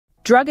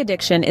Drug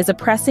addiction is a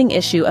pressing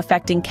issue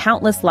affecting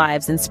countless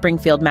lives in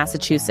Springfield,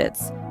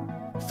 Massachusetts.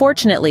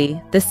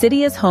 Fortunately, the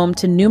city is home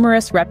to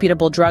numerous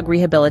reputable drug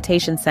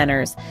rehabilitation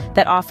centers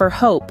that offer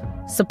hope,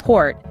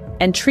 support,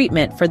 and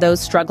treatment for those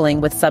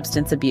struggling with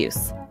substance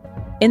abuse.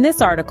 In this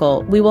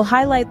article, we will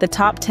highlight the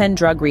top 10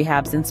 drug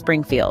rehabs in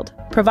Springfield,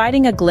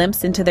 providing a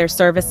glimpse into their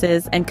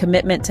services and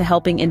commitment to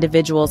helping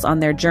individuals on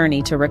their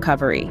journey to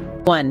recovery.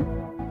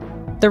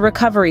 1. The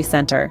Recovery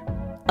Center,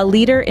 a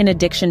leader in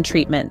addiction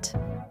treatment.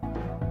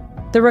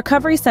 The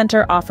Recovery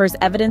Center offers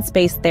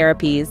evidence-based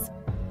therapies,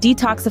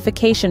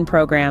 detoxification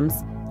programs,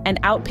 and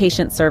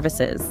outpatient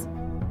services.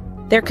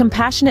 Their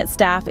compassionate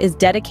staff is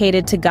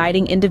dedicated to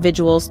guiding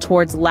individuals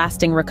towards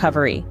lasting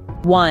recovery.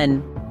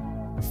 1.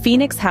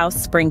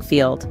 House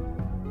Springfield.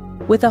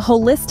 With a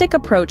holistic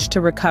approach to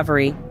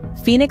recovery,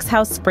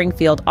 House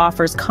Springfield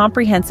offers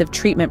comprehensive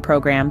treatment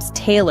programs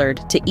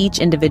tailored to each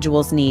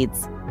individual's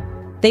needs.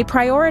 They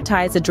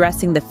prioritize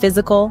addressing the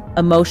physical,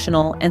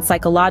 emotional, and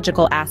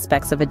psychological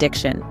aspects of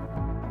addiction.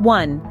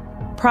 1.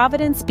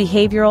 Providence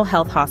Behavioral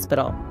Health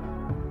Hospital.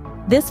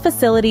 This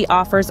facility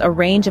offers a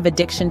range of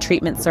addiction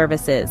treatment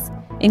services,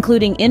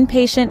 including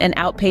inpatient and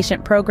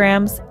outpatient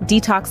programs,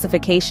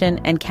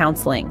 detoxification, and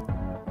counseling.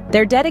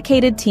 Their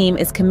dedicated team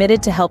is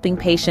committed to helping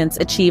patients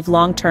achieve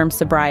long-term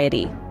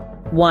sobriety.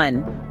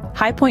 1.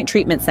 High Point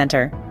Treatment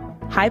Center.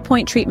 High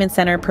Point Treatment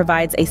Center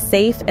provides a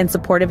safe and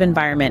supportive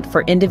environment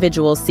for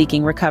individuals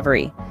seeking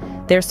recovery.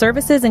 Their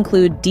services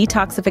include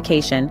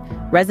detoxification,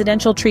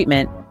 residential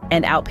treatment,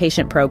 and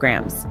outpatient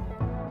programs.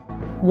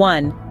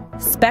 1.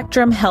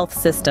 Spectrum Health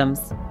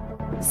Systems.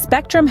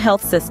 Spectrum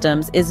Health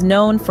Systems is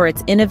known for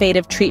its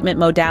innovative treatment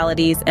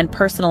modalities and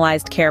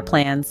personalized care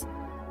plans.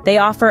 They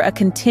offer a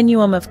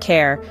continuum of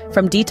care,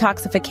 from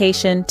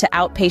detoxification to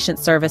outpatient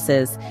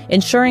services,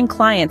 ensuring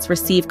clients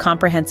receive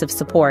comprehensive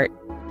support.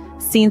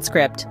 Scene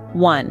Script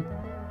 1.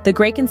 The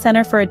Graken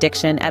Center for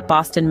Addiction at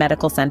Boston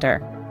Medical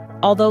Center.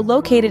 Although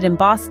located in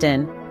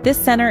Boston, this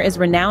center is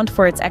renowned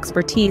for its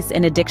expertise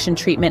in addiction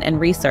treatment and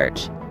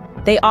research.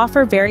 They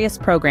offer various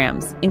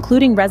programs,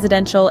 including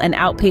residential and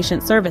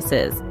outpatient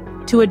services,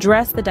 to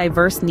address the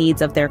diverse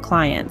needs of their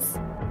clients.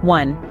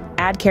 1.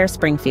 AdCare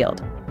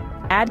Springfield.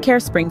 AdCare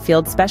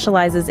Springfield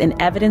specializes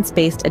in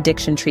evidence-based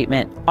addiction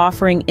treatment,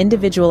 offering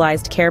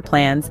individualized care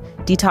plans,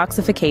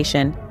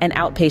 detoxification, and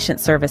outpatient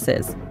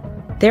services.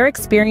 Their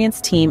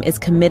experienced team is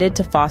committed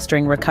to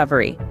fostering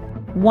recovery.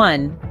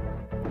 1.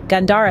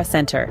 Gandhara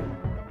Center.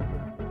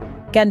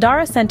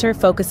 Gandhara Center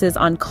focuses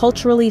on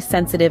culturally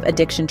sensitive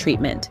addiction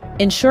treatment,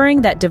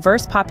 ensuring that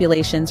diverse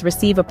populations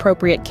receive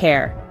appropriate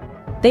care.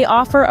 They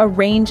offer a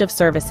range of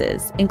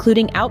services,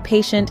 including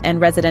outpatient and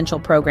residential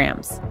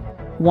programs.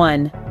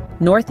 1.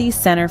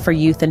 Northeast Center for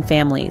Youth and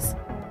Families.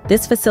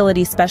 This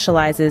facility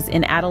specializes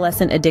in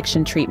adolescent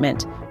addiction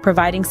treatment,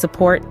 providing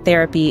support,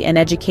 therapy, and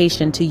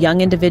education to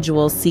young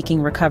individuals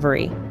seeking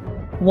recovery.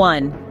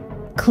 1.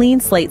 Clean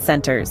Slate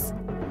Centers.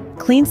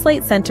 Clean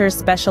Slate Centers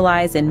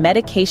specialize in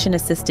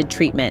medication-assisted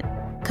treatment,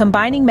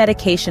 combining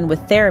medication with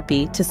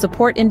therapy to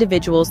support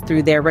individuals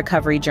through their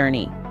recovery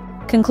journey.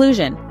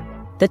 Conclusion: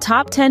 the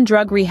top 10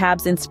 drug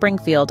rehabs in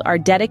Springfield are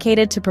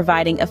dedicated to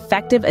providing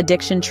effective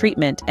addiction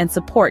treatment and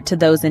support to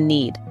those in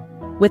need.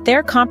 With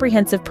their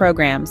comprehensive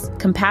programs,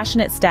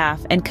 compassionate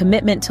staff, and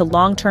commitment to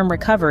long-term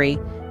recovery,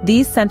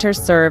 these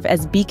centers serve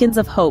as beacons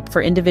of hope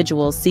for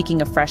individuals seeking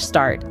a fresh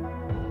start.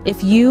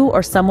 If you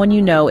or someone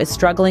you know is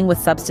struggling with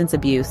substance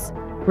abuse,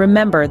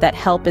 remember that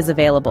help is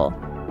available.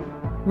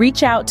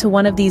 Reach out to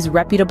one of these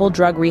reputable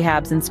drug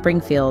rehabs in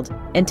Springfield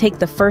and take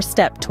the first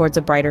step towards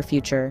a brighter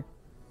future.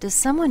 Does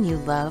someone you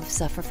love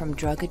suffer from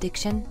drug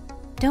addiction?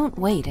 Don't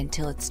wait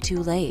until it's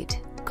too late.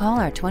 Call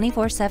our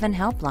 24/7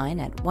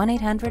 helpline at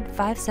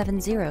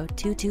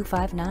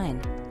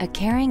 1-800-570-2259. A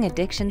caring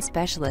addiction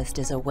specialist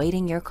is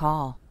awaiting your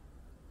call.